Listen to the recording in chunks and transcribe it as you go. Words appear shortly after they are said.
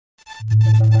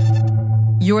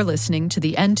You're listening to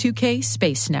the N2K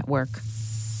Space Network.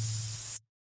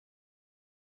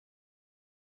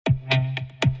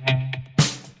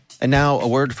 And now a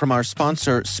word from our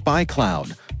sponsor,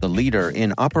 SpyCloud, the leader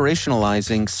in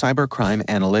operationalizing cybercrime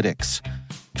analytics.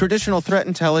 Traditional threat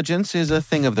intelligence is a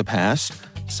thing of the past.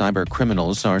 Cyber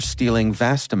criminals are stealing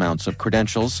vast amounts of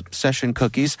credentials, session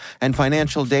cookies, and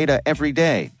financial data every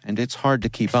day, and it's hard to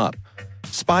keep up.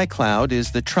 SpyCloud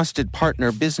is the trusted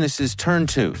partner businesses turn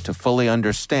to fully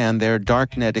understand their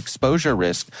darknet exposure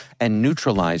risk and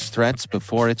neutralize threats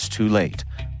before it's too late.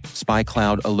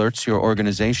 SpyCloud alerts your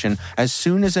organization as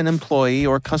soon as an employee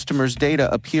or customer's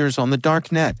data appears on the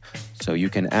darknet, so you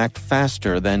can act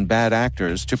faster than bad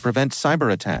actors to prevent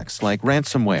cyber attacks like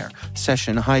ransomware,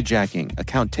 session hijacking,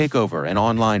 account takeover, and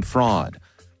online fraud.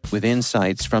 With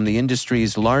insights from the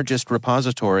industry's largest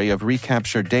repository of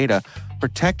recaptured data,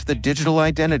 protect the digital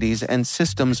identities and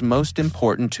systems most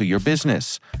important to your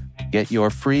business. Get your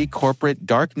free corporate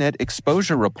darknet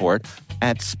exposure report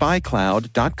at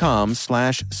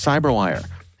spycloud.com/cyberwire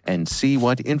and see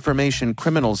what information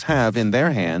criminals have in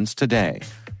their hands today.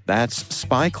 That's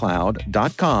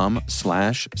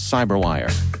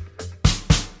spycloud.com/cyberwire.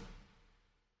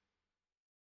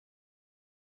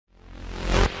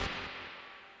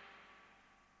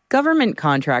 Government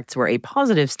contracts were a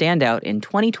positive standout in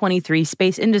 2023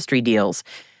 space industry deals,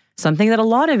 something that a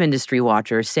lot of industry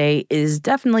watchers say is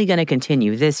definitely going to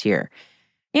continue this year.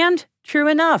 And true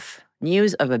enough,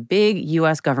 news of a big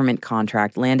U.S. government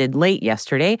contract landed late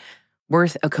yesterday,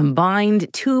 worth a combined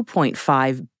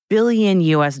 $2.5 billion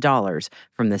US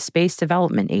from the Space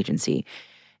Development Agency.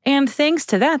 And thanks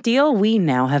to that deal, we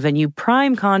now have a new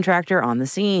prime contractor on the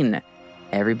scene.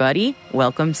 Everybody,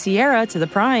 welcome Sierra to the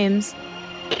primes.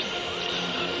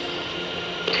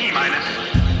 T-minus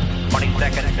 20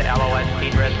 seconds to LOS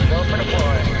speed rest. Go for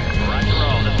deploy. Roger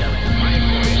roll.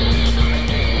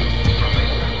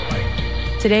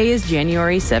 Today is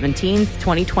January 17th,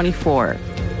 2024.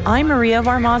 I'm Maria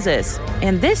Varmazes,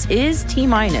 and this is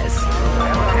T-minus.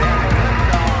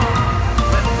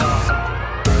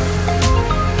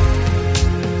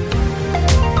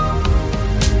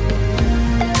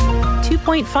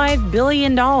 $2.5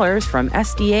 billion from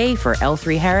SDA for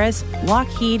L3Harris,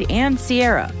 Lockheed and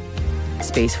Sierra.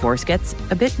 Space Force gets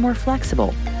a bit more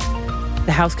flexible.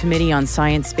 The House Committee on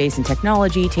Science, Space and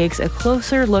Technology takes a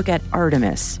closer look at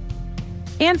Artemis.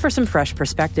 And for some fresh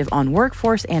perspective on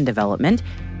workforce and development,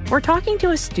 we're talking to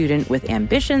a student with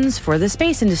ambitions for the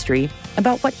space industry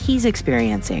about what he's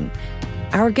experiencing.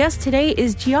 Our guest today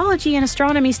is geology and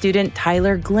astronomy student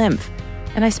Tyler Glimpf.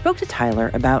 And I spoke to Tyler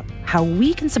about how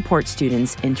we can support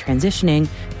students in transitioning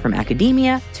from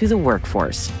academia to the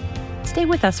workforce. Stay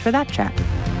with us for that chat.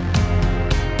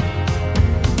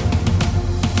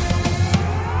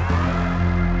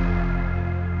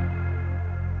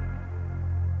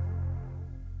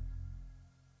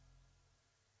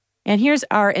 And here's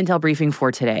our intel briefing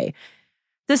for today.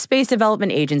 The Space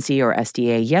Development Agency, or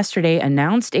SDA, yesterday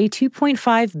announced a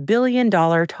 $2.5 billion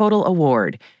total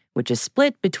award, which is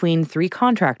split between 3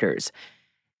 contractors.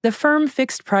 The firm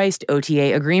fixed-priced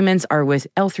OTA agreements are with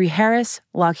L3Harris,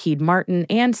 Lockheed Martin,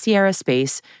 and Sierra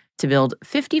Space to build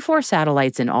 54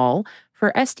 satellites in all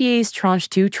for SDA's Tranche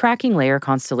 2 tracking layer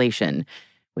constellation,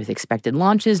 with expected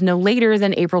launches no later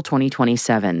than April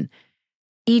 2027.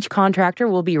 Each contractor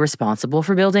will be responsible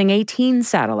for building 18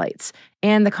 satellites,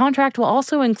 and the contract will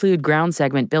also include ground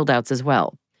segment buildouts as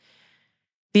well.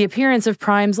 The appearance of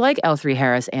primes like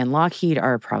L3Harris and Lockheed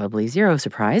are probably zero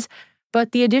surprise,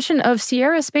 but the addition of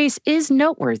Sierra Space is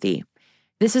noteworthy.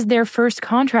 This is their first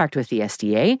contract with the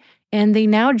SDA, and they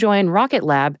now join Rocket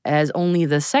Lab as only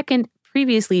the second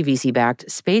previously VC-backed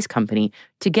space company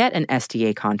to get an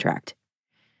SDA contract.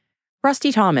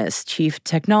 Rusty Thomas, Chief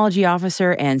Technology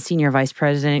Officer and Senior Vice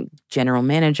President, General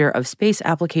Manager of Space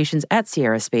Applications at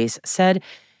Sierra Space, said,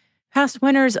 "Past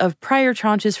winners of prior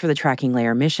tranches for the tracking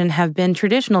layer mission have been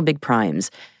traditional big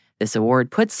primes. This award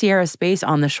puts Sierra Space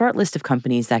on the short list of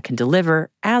companies that can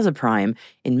deliver as a prime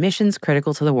in missions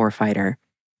critical to the warfighter."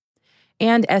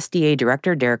 And SDA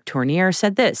Director Derek Tournier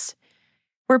said this,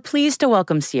 "We're pleased to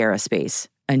welcome Sierra Space,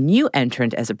 a new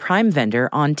entrant as a prime vendor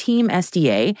on Team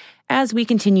SDA, as we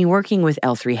continue working with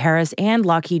L3Harris and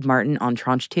Lockheed Martin on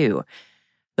Tranche 2.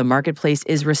 The marketplace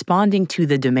is responding to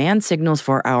the demand signals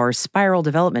for our spiral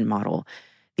development model.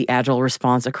 The agile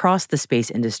response across the space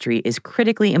industry is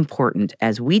critically important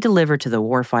as we deliver to the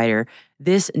warfighter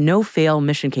this no-fail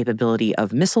mission capability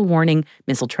of missile warning,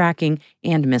 missile tracking,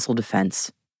 and missile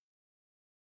defense."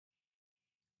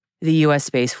 The U.S.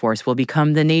 Space Force will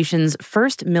become the nation's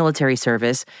first military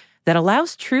service that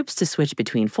allows troops to switch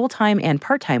between full-time and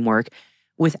part-time work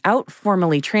without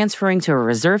formally transferring to a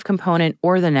reserve component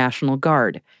or the National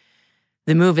Guard.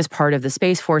 The move is part of the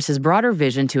Space Force's broader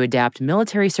vision to adapt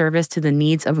military service to the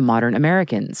needs of modern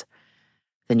Americans.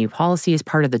 The new policy is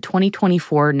part of the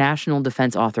 2024 National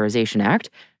Defense Authorization Act,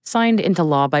 signed into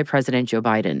law by President Joe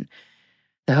Biden.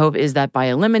 The hope is that by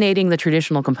eliminating the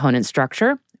traditional component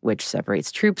structure, which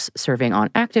separates troops serving on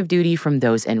active duty from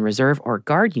those in reserve or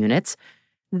guard units,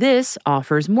 this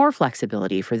offers more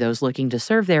flexibility for those looking to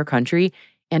serve their country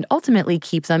and ultimately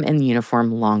keep them in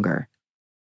uniform longer.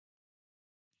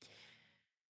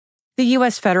 The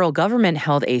U.S. federal government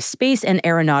held a Space and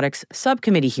Aeronautics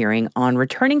Subcommittee hearing on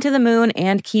returning to the moon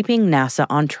and keeping NASA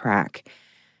on track.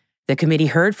 The committee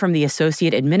heard from the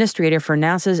Associate Administrator for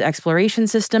NASA's Exploration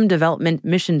System Development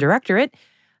Mission Directorate,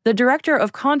 the Director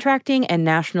of Contracting and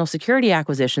National Security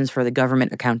Acquisitions for the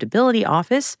Government Accountability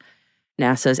Office,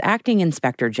 NASA's Acting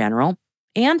Inspector General,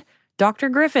 and Dr.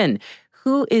 Griffin,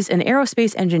 who is an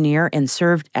aerospace engineer and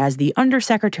served as the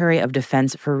Undersecretary of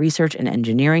Defense for Research and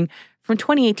Engineering from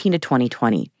 2018 to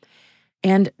 2020.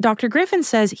 And Dr. Griffin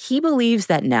says he believes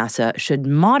that NASA should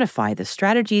modify the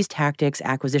strategies, tactics,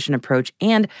 acquisition approach,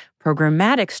 and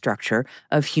programmatic structure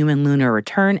of human lunar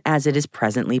return as it is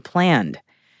presently planned.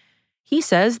 He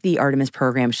says the Artemis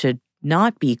program should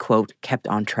not be, quote, kept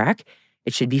on track.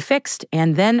 It should be fixed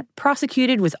and then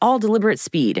prosecuted with all deliberate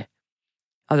speed.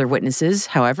 Other witnesses,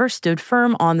 however, stood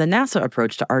firm on the NASA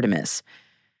approach to Artemis.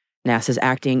 NASA's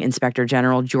Acting Inspector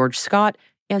General George Scott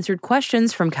answered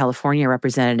questions from California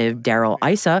Representative Darrell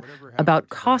Issa about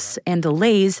costs and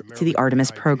delays to the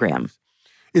Artemis program.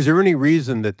 Is there any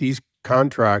reason that these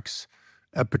contracts,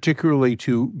 particularly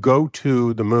to go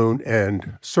to the moon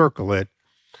and circle it,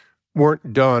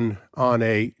 weren't done on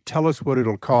a tell us what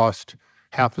it'll cost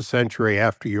half a century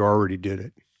after you already did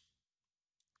it?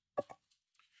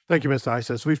 Thank you, Mr.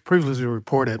 Issa. As we've previously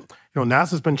reported,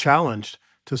 NASA's been challenged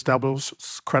to establish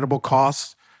credible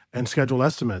costs and schedule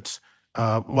estimates.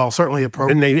 While certainly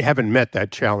appropriate. And they haven't met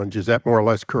that challenge. Is that more or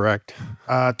less correct?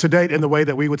 To date, in the way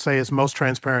that we would say is most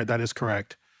transparent, that is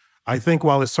correct. I think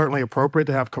while it's certainly appropriate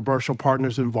to have commercial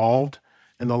partners involved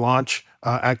in the launch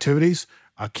activities,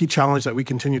 a key challenge that we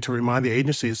continue to remind the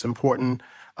agency is important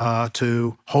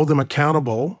to hold them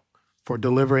accountable for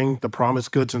delivering the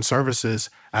promised goods and services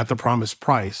at the promised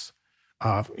price.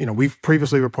 We've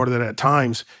previously reported that at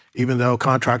times, even though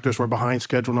contractors were behind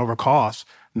schedule and over costs,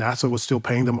 NASA was still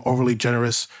paying them overly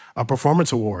generous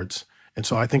performance awards. And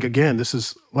so I think, again, this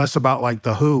is less about like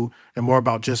the who and more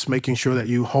about just making sure that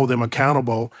you hold them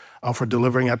accountable for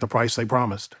delivering at the price they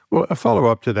promised. Well, a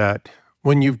follow-up to that,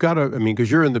 when you've got because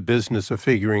you're in the business of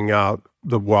figuring out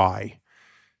the why,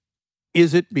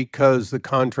 is it because the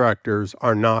contractors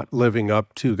are not living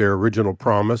up to their original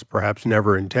promise, perhaps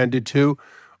never intended to?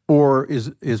 Or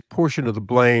is portion of the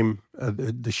blame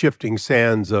the shifting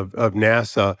sands of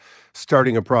NASA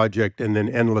starting a project and then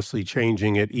endlessly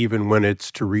changing it, even when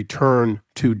it's to return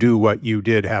to do what you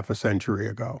did half a century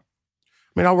ago?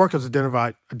 Our work has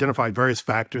identified various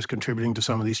factors contributing to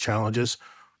some of these challenges.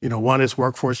 One is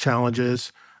workforce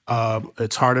challenges.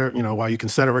 It's harder, while you can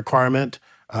set a requirement,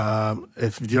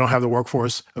 if you don't have the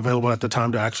workforce available at the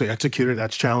time to actually execute it,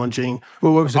 that's challenging.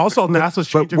 Well, also, NASA's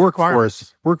changing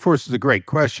requirements. Workforce is a great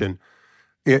question.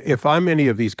 If I'm any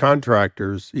of these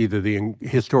contractors, either the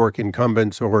historic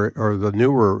incumbents or the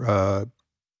newer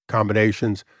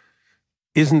combinations,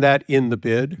 isn't that in the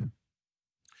bid?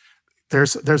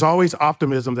 There's always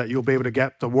optimism that you'll be able to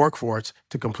get the workforce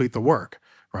to complete the work.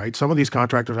 Right? Some of these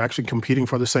contractors are actually competing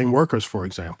for the same workers, for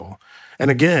example. And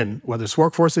again, whether it's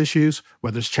workforce issues,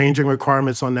 whether it's changing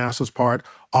requirements on NASA's part,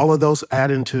 all of those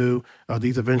add into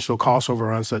these eventual cost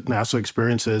overruns that NASA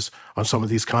experiences on some of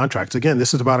these contracts. Again,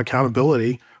 this is about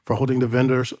accountability for holding the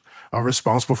vendors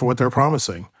responsible for what they're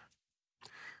promising.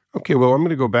 Okay, well, I'm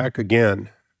going to go back again.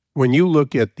 When you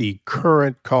look at the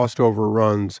current cost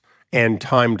overruns and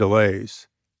time delays,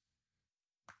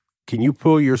 can you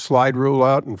pull your slide rule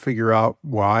out and figure out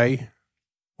why?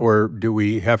 Or do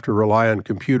we have to rely on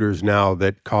computers now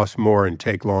that cost more and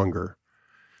take longer?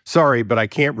 Sorry, but I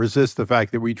can't resist the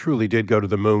fact that we truly did go to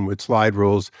the moon with slide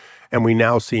rules, and we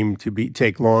now seem to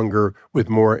take longer with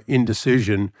more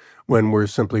indecision when we're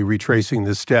simply retracing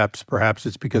the steps. Perhaps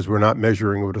it's because we're not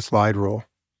measuring with a slide rule.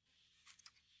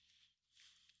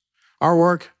 Our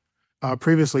work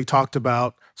previously talked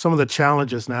about some of the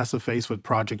challenges NASA faced with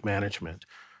project management.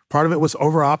 Part of it was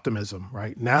over-optimism,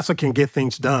 right? NASA can get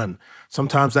things done.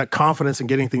 Sometimes that confidence in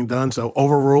getting things done so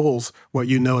overrules what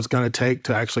you know it's going to take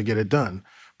to actually get it done.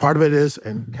 Part of it is,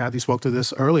 and Kathy spoke to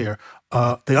this earlier,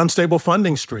 the unstable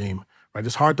funding stream, right?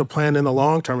 It's hard to plan in the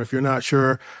long term if you're not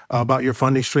sure about your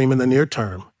funding stream in the near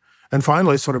term. And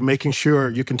finally, sort of making sure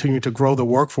you continue to grow the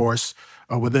workforce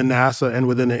within NASA and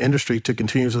within the industry to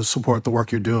continue to support the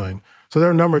work you're doing. So there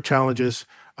are a number of challenges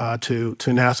to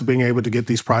NASA being able to get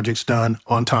these projects done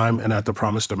on time and at the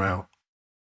promised amount.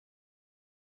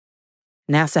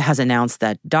 NASA has announced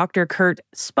that Dr. Kurt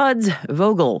Spuds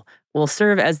Vogel will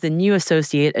serve as the new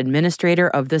Associate Administrator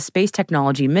of the Space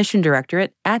Technology Mission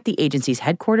Directorate at the agency's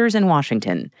headquarters in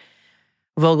Washington.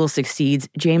 Vogel succeeds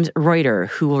James Reuter,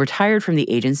 who retired from the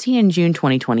agency in June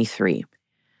 2023.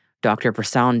 Dr.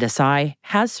 Prasanth Desai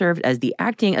has served as the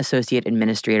acting Associate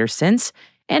Administrator since,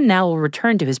 and now will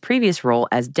return to his previous role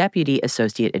as Deputy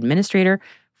Associate Administrator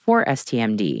for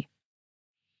STMD.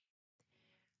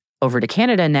 Over to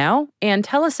Canada now, and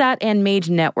Telesat and Mage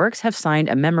Networks have signed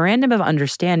a Memorandum of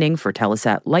Understanding for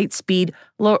Telesat Lightspeed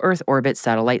Low Earth Orbit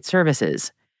satellite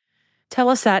services.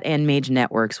 Telesat and Mage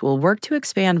Networks will work to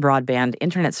expand broadband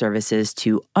internet services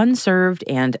to unserved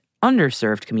and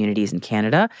underserved communities in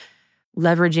Canada,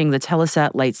 leveraging the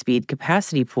Telesat Lightspeed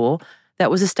capacity pool that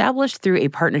was established through a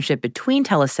partnership between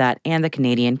Telesat and the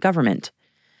Canadian government.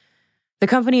 The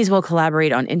companies will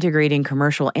collaborate on integrating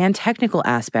commercial and technical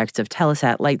aspects of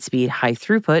Telesat Lightspeed high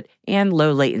throughput and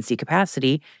low latency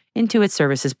capacity into its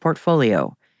services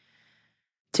portfolio.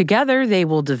 Together, they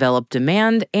will develop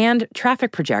demand and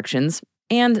traffic projections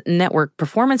and network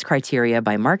performance criteria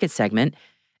by market segment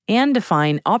and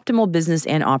define optimal business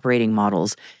and operating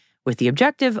models with the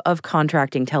objective of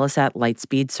contracting Telesat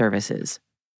Lightspeed services.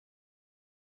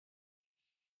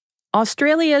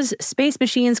 Australia's Space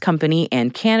Machines Company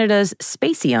and Canada's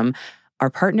Spatium are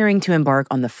partnering to embark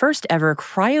on the first ever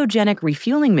cryogenic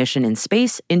refueling mission in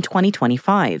space in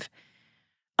 2025.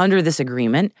 Under this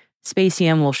agreement,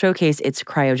 Spatium will showcase its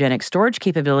cryogenic storage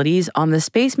capabilities on the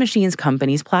Space Machines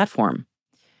Company's platform.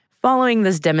 Following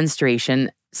this demonstration,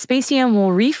 Spatium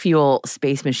will refuel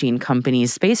Space Machine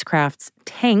Company's spacecraft's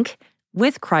tank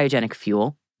with cryogenic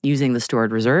fuel, using the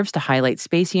stored reserves to highlight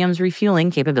Spatium's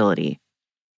refueling capability.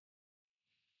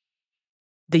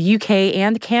 The UK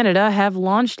and Canada have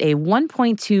launched a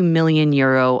 €1.2 million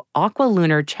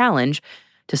Aqualunar Challenge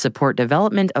to support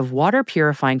development of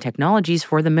water-purifying technologies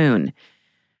for the moon.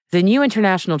 The new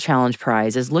International Challenge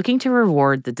Prize is looking to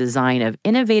reward the design of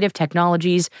innovative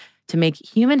technologies to make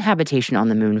human habitation on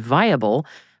the moon viable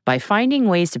by finding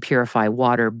ways to purify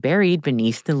water buried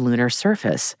beneath the lunar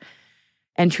surface.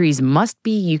 Entries must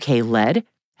be UK-led.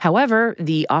 However,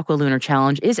 the Aqualunar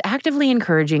Challenge is actively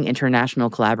encouraging international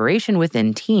collaboration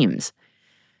within teams.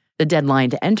 The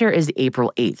deadline to enter is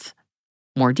April 8th.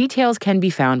 More details can be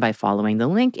found by following the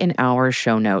link in our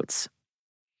show notes.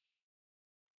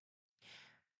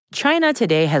 China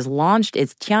today has launched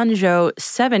its Tianzhou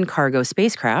 7 cargo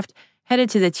spacecraft headed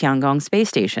to the Tiangong space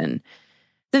station.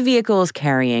 The vehicle is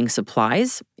carrying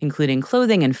supplies, including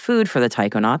clothing and food for the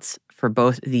taikonauts, for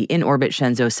both the in-orbit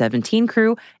Shenzhou 17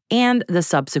 crew and the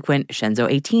subsequent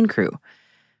Shenzhou 18 crew.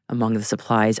 Among the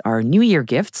supplies are New Year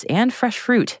gifts and fresh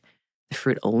fruit. The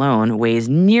fruit alone weighs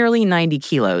nearly 90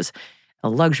 kilos, a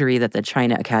luxury that the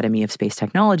China Academy of Space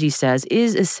Technology says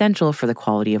is essential for the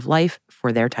quality of life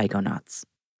for their taikonauts.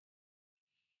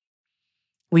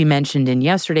 We mentioned in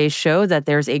yesterday's show that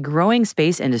there's a growing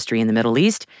space industry in the Middle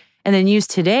East, and the news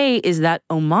today is that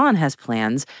Oman has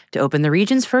plans to open the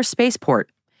region's first spaceport.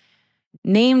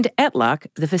 Named Etlak,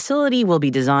 the facility will be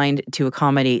designed to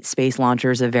accommodate space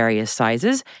launchers of various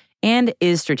sizes and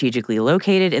is strategically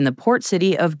located in the port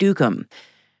city of Duqm.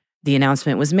 The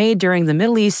announcement was made during the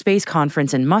Middle East Space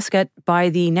Conference in Muscat by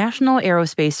the National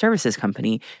Aerospace Services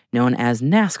Company, known as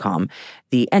NASCOM,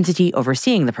 the entity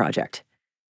overseeing the project.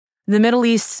 The Middle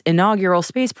East's inaugural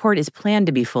spaceport is planned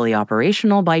to be fully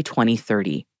operational by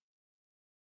 2030.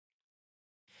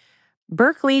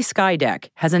 Berkeley Skydeck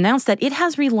has announced that it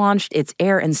has relaunched its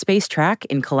Air and Space Track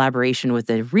in collaboration with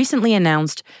the recently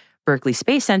announced Berkeley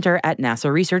Space Center at NASA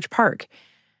Research Park.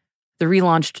 The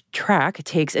relaunched track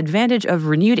takes advantage of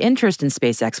renewed interest in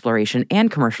space exploration and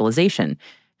commercialization,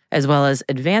 as well as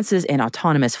advances in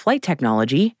autonomous flight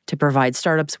technology to provide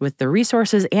startups with the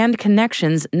resources and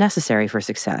connections necessary for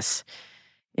success.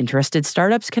 Interested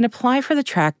startups can apply for the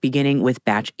track beginning with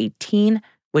Batch 18,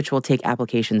 which will take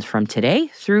applications from today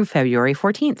through February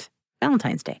 14th,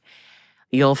 Valentine's Day.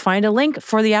 You'll find a link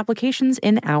for the applications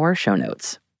in our show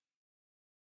notes.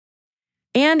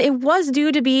 And it was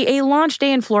due to be a launch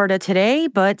day in Florida today,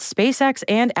 but SpaceX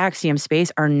and Axiom Space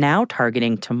are now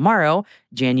targeting tomorrow,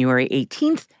 January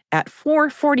 18th at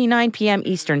 4:49 p.m.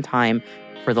 Eastern Time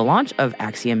for the launch of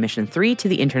Axiom Mission 3 to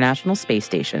the International Space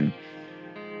Station.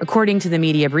 According to the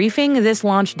media briefing, this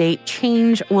launch date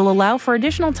change will allow for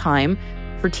additional time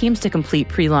for teams to complete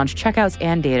pre-launch checkouts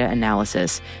and data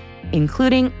analysis,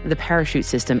 including the parachute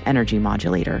system energy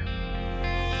modulator.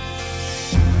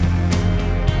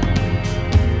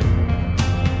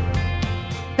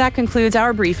 That concludes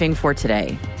our briefing for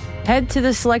today. Head to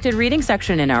the selected reading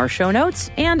section in our show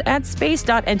notes and at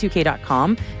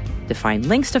space.n2k.com to find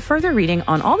links to further reading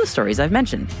on all the stories I've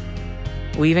mentioned.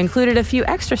 We've included a few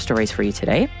extra stories for you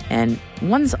today, and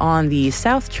one's on the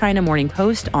South China Morning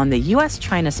Post on the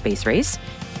US-China space race,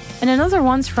 and another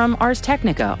one's from Ars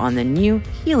Technica on the new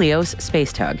Helios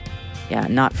space tug. Yeah,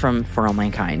 not from For All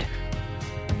Mankind.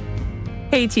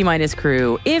 Hey T-Minus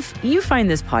crew, if you find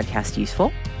this podcast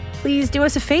useful, please do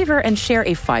us a favor and share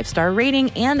a 5-star rating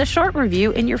and a short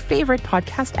review in your favorite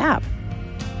podcast app.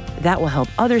 That will help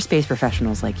other space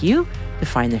professionals like you to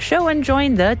find the show and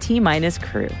join the T-Minus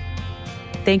crew.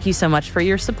 Thank you so much for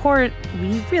your support.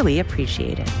 We really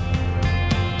appreciate it.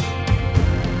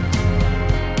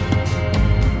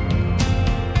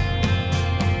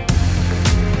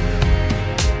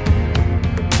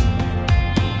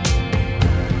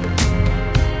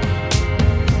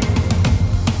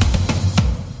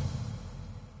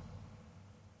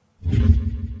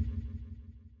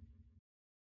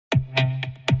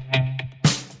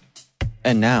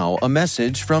 And now, a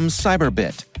message from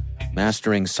Cyberbit.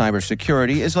 Mastering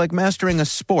cybersecurity is like mastering a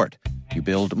sport. You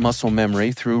build muscle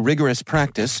memory through rigorous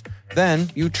practice, then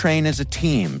you train as a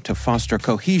team to foster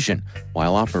cohesion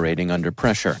while operating under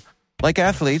pressure. Like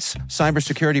athletes,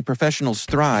 cybersecurity professionals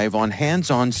thrive on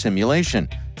hands-on simulation.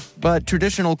 But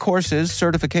traditional courses,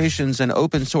 certifications, and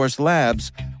open-source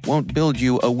labs won't build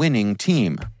you a winning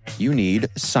team. You need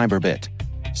Cyberbit.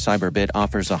 Cyberbit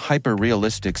offers a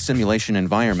hyper-realistic simulation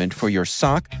environment for your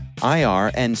SOC,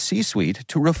 IR, and C-suite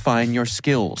to refine your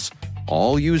skills,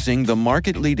 all using the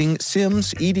market-leading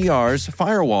SIMs, EDRs,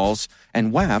 firewalls,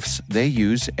 and WAFs they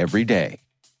use every day.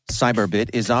 Cyberbit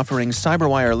is offering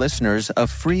CyberWire listeners a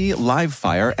free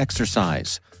live-fire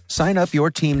exercise. Sign up your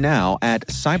team now at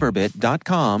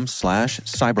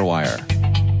cyberbit.com/cyberwire.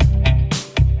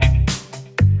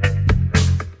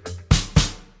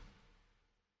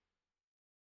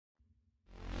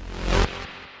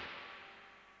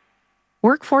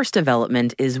 Workforce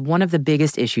development is one of the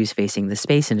biggest issues facing the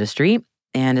space industry,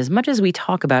 and as much as we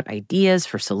talk about ideas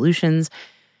for solutions,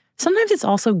 sometimes it's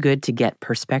also good to get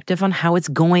perspective on how it's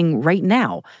going right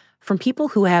now from people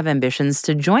who have ambitions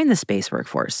to join the space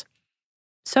workforce.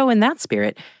 So in that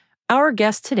spirit, our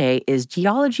guest today is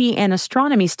geology and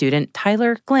astronomy student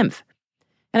Tyler Glimpf.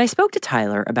 And I spoke to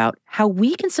Tyler about how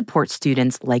we can support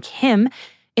students like him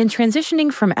in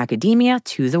transitioning from academia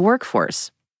to the workforce.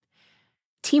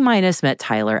 T-Minus met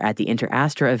Tyler at the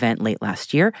InterAstra event late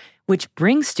last year, which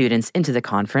brings students into the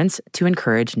conference to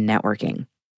encourage networking.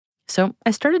 So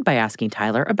I started by asking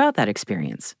Tyler about that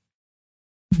experience.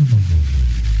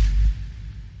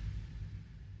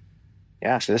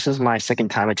 Yeah, so this is my second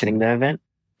time attending the event.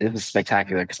 It was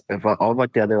spectacular because of all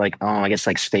like the other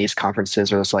space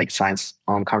conferences or just like science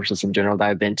conferences in general that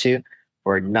I've been to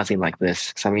were nothing like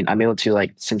this. So I mean, I'm able to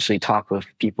like essentially talk with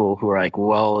people who are like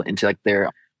well into like their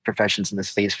professions in the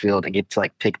space field and get to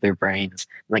like pick their brains,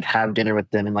 and, like have dinner with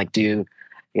them and like do,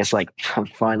 I guess like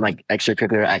fun like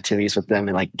extracurricular activities with them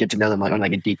and like get to know them like on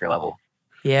like a deeper level.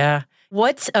 Yeah.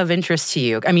 What's of interest to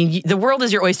you? I mean, the world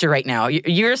is your oyster right now.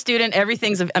 You're a student.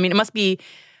 Everything's, I mean, it must be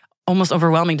almost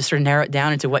overwhelming to sort of narrow it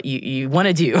down into what you want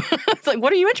to do. It's like,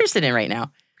 what are you interested in right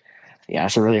now? Yeah,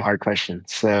 it's a really hard question.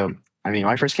 So, I mean,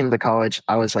 when I first came to college,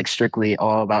 I was like strictly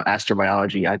all about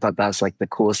astrobiology. I thought that was like the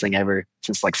coolest thing ever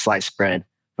since like sliced bread.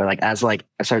 But like as like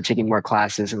I started taking more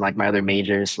classes in like my other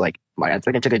majors, like I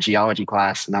think I took a geology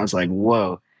class and I was like,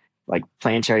 whoa, like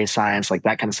planetary science, like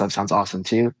that kind of stuff sounds awesome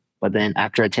too. But then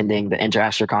after attending the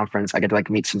InterAstra conference, I got to like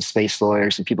meet some space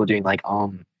lawyers and people doing like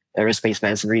aerospace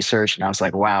medicine research, and I was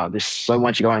like, wow, there's so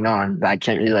much going on that I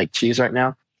can't really like choose right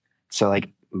now. So like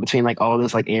between like all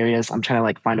those like areas, I'm trying to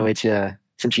like find a way to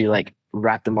essentially like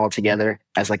wrap them all together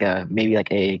as like a maybe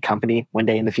like a company one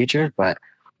day in the future. But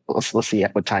we'll see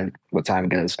at what time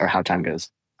goes or how time goes.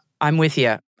 I'm with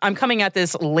you. I'm coming at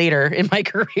this later in my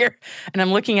career, and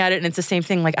I'm looking at it, and it's the same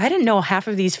thing. Like, I didn't know half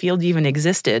of these fields even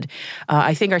existed.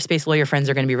 I think our space lawyer friends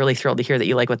are going to be really thrilled to hear that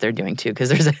you like what they're doing, too, because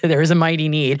there is a mighty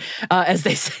need, as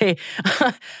they say.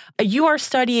 You are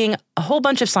studying a whole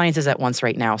bunch of sciences at once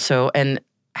right now, and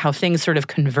how things sort of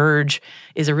converge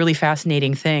is a really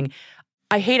fascinating thing.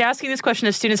 I hate asking this question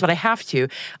of students, but I have to.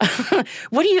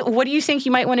 What do you think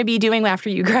you might want to be doing after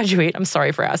you graduate? I'm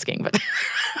sorry for asking, but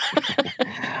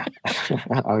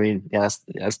I mean, that's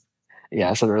a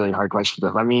really hard question.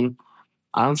 But I mean,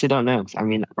 I honestly don't know. I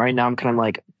mean, right now I'm kind of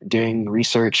like doing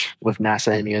research with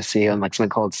NASA and USC on like something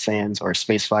called SANS, or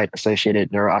spaceflight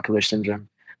associated neuroocular syndrome.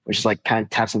 which is like kind of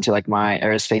taps into like my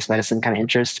aerospace medicine kind of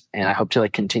interest. And I hope to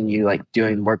like continue like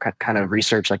doing more kind of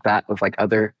research like that with like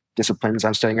other disciplines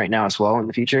I'm studying right now as well in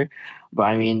the future. But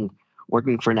I mean,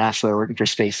 working for NASA or working for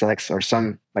SpaceX or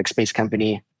some like space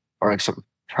company or like some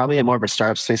probably more of a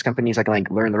startup space companies, I can like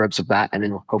learn the ropes of that and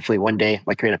then hopefully one day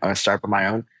like create a startup of my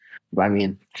own. But I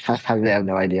mean, I really have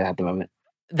no idea at the moment.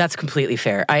 That's completely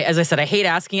fair. As I said, I hate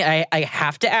asking it. I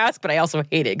have to ask, but I also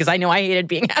hate it because I know I hated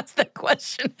being asked that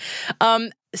question.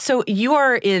 So you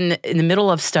are in the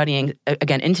middle of studying,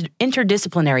 again,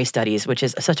 interdisciplinary studies, which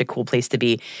is such a cool place to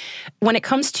be. When it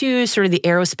comes to sort of the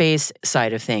aerospace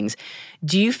side of things,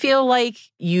 do you feel like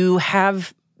you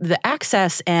have the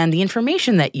access and the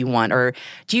information that you want, or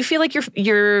do you feel like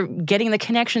you're getting the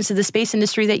connections to the space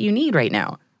industry that you need right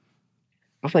now?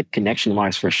 I feel like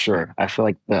connection-wise, for sure. I feel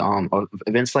like the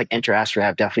events like Inter-Astro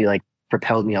have definitely like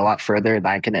propelled me a lot further than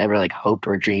I could ever like hoped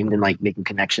or dreamed in like making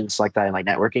connections like that and like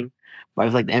networking. But I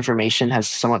feel like the information has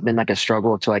somewhat been like a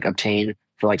struggle to like obtain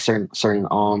for like certain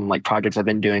like projects I've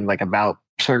been doing, like about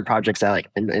certain projects that like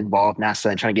involve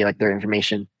NASA and trying to get like their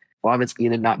information. A lot of it's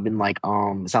either not been like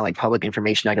it's not like public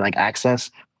information I can like access,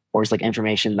 or it's like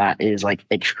information that is like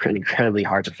incredibly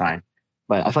hard to find.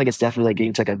 But I feel like it's definitely like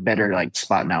getting to like a better like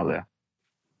spot now though.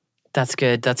 That's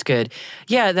good. That's good.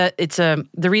 Yeah, that it's the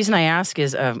reason I ask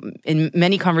is in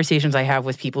many conversations I have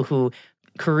with people who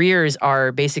careers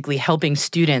are basically helping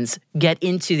students get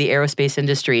into the aerospace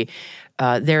industry,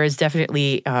 there is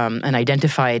definitely an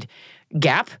identified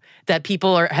gap that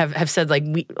people have said, like,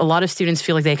 a lot of students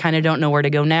feel like they kind of don't know where to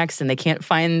go next and they can't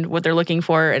find what they're looking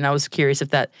for. And I was curious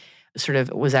if that sort of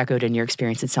was echoed in your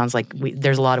experience. It sounds like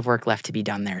there's a lot of work left to be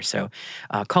done there. So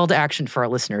call to action for our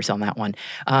listeners on that one.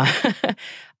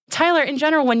 Tyler, in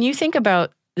general, when you think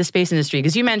about the space industry,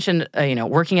 because you mentioned,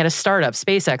 working at a startup,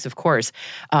 SpaceX, of course,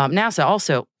 NASA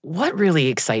also, what really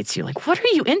excites you? Like, what are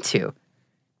you into?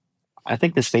 I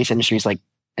think the space industry is like,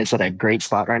 it's at a great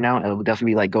spot right now. And it will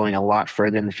definitely be like going a lot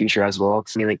further in the future as well.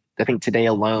 I mean, I think today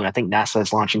alone, I think NASA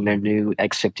is launching their new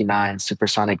X-59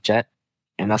 supersonic jet.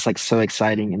 And that's like so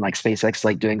exciting. And like SpaceX is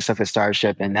like doing stuff with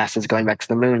Starship, and NASA's going back to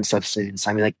the moon stuff soon.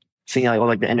 So I mean, like, seeing like all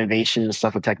like the innovation and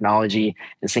stuff with technology,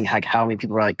 and seeing like how many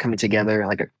people are like coming together,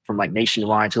 like from like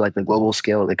nationwide to like the global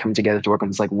scale, they're coming together to work on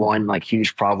this like one like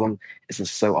huge problem. It's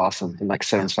just so awesome and like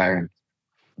so inspiring.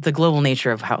 The global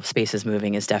nature of how space is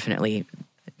moving is definitely,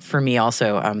 for me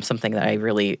also, something that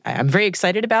I'm very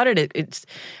excited about it. It's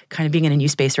kind of being in a new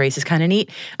space race is kind of neat.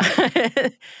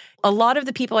 A lot of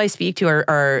the people I speak to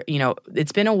are,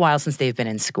 it's been a while since they've been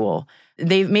in school.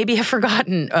 They maybe have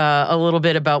forgotten a little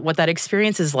bit about what that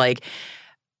experience is like.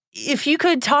 If you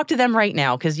could talk to them right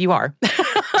now, because you are,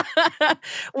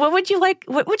 what would you like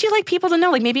people to know?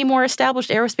 Like maybe more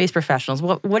established aerospace professionals.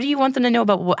 What do you want them to know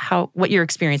about what you're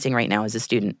experiencing right now as a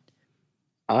student?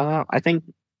 I think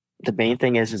the main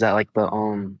thing is that like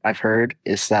I've heard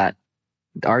is that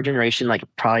our generation like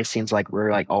probably seems like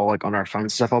we're like all like on our phones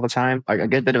and stuff all the time. Like a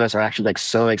good bit of us are actually like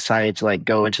so excited to like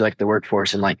go into like the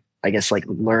workforce and like I guess like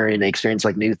learn and experience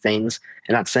like new things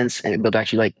in that sense, and be able to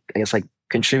actually like I guess like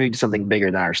contribute to something bigger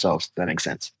than ourselves. If that makes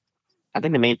sense. I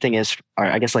think the main thing is, or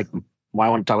I guess like what I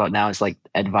want to talk about now is like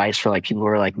advice for like people who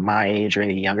are like my age or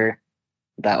any younger,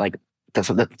 that like that's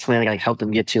something like help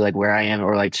them get to like where I am,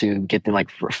 or like to get them like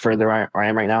further where I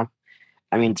am right now.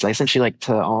 I mean, it's essentially like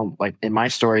to like in my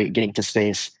story, getting to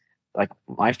space. Like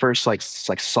my first like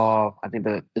saw, I think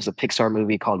there's a Pixar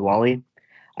movie called WALL-E.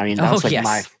 I mean, that was like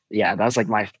that was like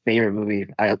my favorite movie.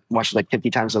 I watched it like 50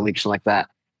 times a week, something like that.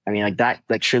 I mean, like that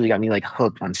like surely got me like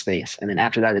hooked on space. And then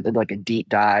after that, I did like a deep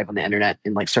dive on the internet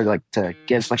and like started like to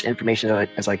get as much information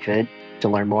as I could to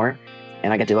learn more.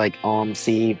 And I got to like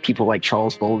see people like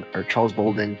Charles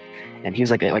Bolden. And he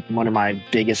was like one of my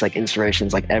biggest like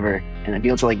inspirations like ever. And to be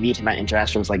able to like meet him at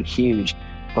Inter-Astro was like huge.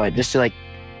 But just to like,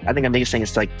 I think the biggest thing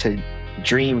is like to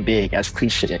dream big, as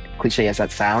cliche as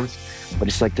that sounds. But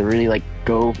it's like to really like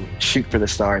go shoot for the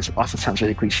stars. It also sounds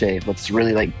really cliche, but it's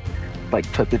really like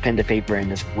put the pen to paper and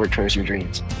just work towards your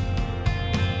dreams.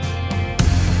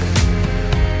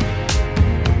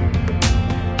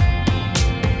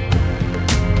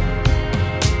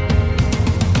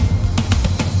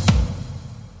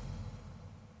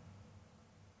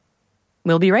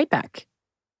 We'll be right back.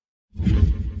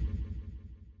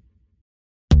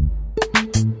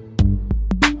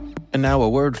 And now a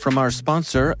word from our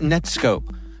sponsor, Netskope.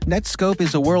 Netskope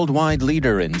is a worldwide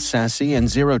leader in SASE and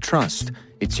Zero Trust.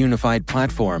 Its unified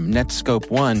platform,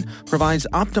 Netskope One, provides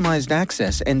optimized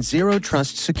access and Zero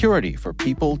Trust security for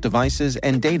people, devices,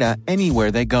 and data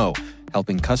anywhere they go,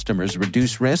 helping customers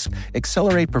reduce risk,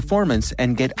 accelerate performance,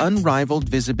 and get unrivaled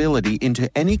visibility into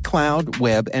any cloud,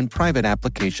 web, and private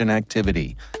application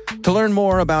activity. To learn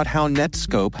more about how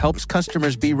Netscope helps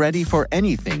customers be ready for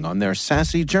anything on their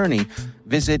SASE journey,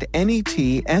 visit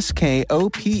netskope.com.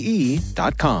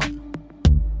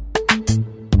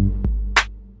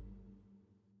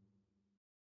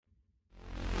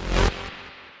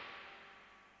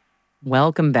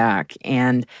 Welcome back.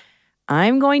 And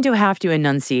I'm going to have to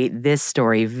enunciate this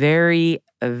story very,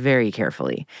 very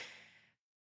carefully.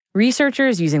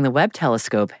 Researchers using the Webb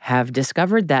telescope have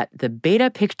discovered that the Beta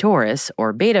Pictoris,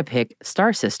 or Beta Pic,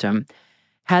 star system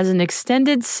has an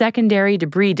extended secondary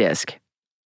debris disk.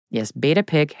 Yes, Beta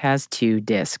Pic has 2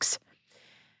 disks.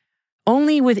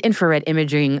 Only with infrared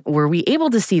imaging were we able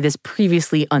to see this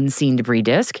previously unseen debris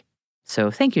disk. So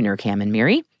thank you, NERCAM and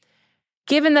MIRI.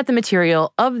 Given that the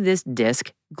material of this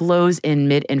disk glows in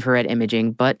mid-infrared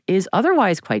imaging but is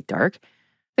otherwise quite dark,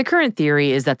 the current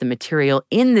theory is that the material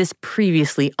in this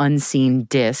previously unseen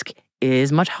disk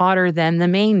is much hotter than the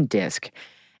main disk,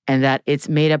 and that it's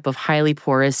made up of highly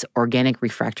porous organic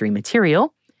refractory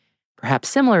material, perhaps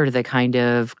similar to the kind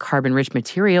of carbon-rich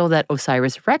material that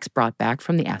OSIRIS-REx brought back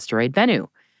from the asteroid Bennu.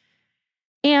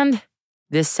 And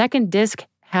this second disk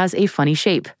has a funny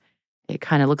shape. It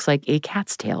kind of looks like a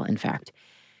cat's tail, in fact.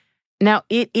 Now,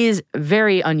 it is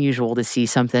very unusual to see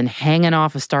something hanging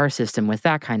off a star system with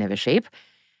that kind of a shape.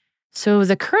 So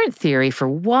the current theory for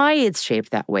why it's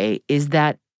shaped that way is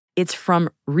that it's from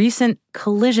recent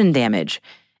collision damage.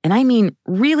 And I mean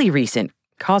really recent,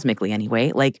 cosmically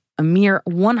anyway, like a mere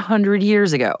 100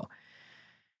 years ago.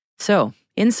 So,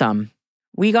 in sum,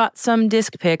 we got some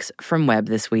disk pics from Webb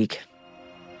this week.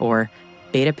 Or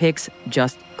Beta Pic's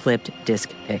just clipped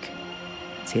disk pic.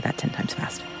 Say that 10 times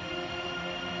fast.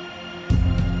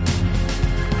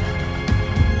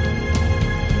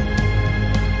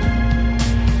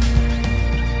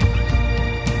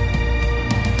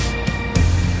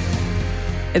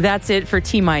 That's it for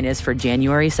T- for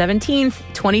January 17th,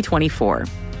 2024.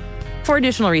 For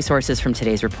additional resources from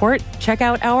today's report, check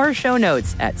out our show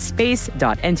notes at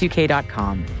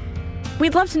space.n2k.com.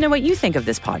 We'd love to know what you think of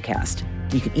this podcast.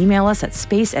 You can email us at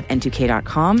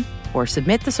space@n2k.com or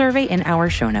submit the survey in our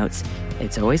show notes.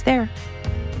 It's always there.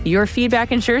 Your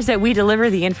feedback ensures that we deliver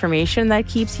the information that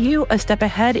keeps you a step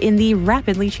ahead in the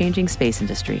rapidly changing space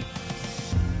industry.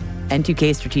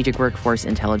 N2K Strategic Workforce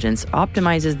Intelligence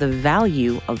optimizes the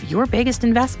value of your biggest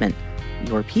investment,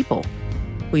 your people.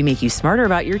 We make you smarter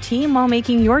about your team while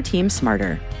making your team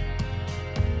smarter.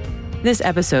 This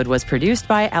episode was produced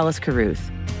by Alice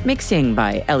Carruth, mixing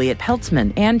by Elliot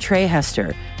Peltzman and Trey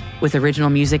Hester, with original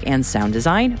music and sound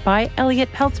design by Elliot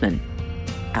Peltzman.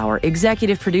 Our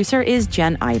executive producer is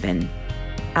Jen Iben.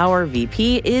 Our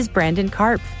VP is Brandon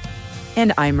Karpf.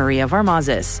 And I'm Maria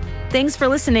Varmazis. Thanks for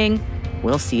listening.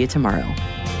 We'll see you tomorrow.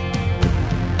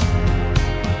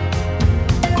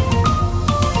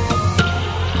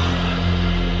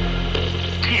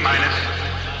 T-minus.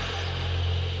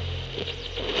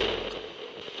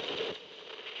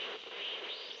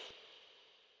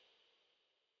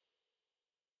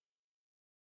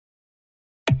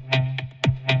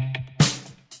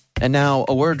 And now,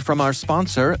 a word from our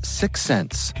sponsor, 6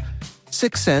 Sense.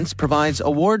 6 Sense provides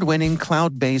award-winning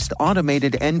cloud-based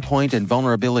automated endpoint and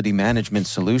vulnerability management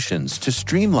solutions to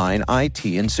streamline IT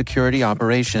and security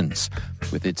operations.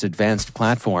 With its advanced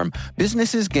platform,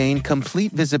 businesses gain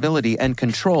complete visibility and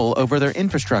control over their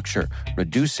infrastructure,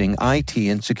 reducing IT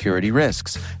and security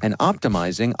risks and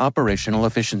optimizing operational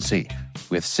efficiency.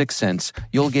 With 6 Sense,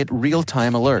 you'll get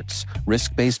real-time alerts,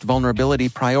 risk-based vulnerability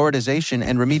prioritization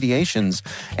and remediations,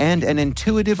 and an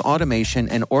intuitive automation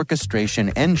and orchestration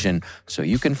engine so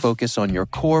you can focus on your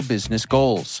core business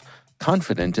goals,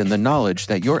 confident in the knowledge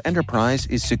that your enterprise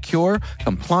is secure,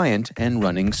 compliant, and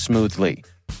running smoothly.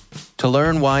 To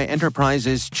learn why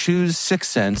enterprises choose 6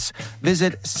 Sense,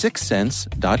 visit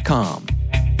 6sense.com.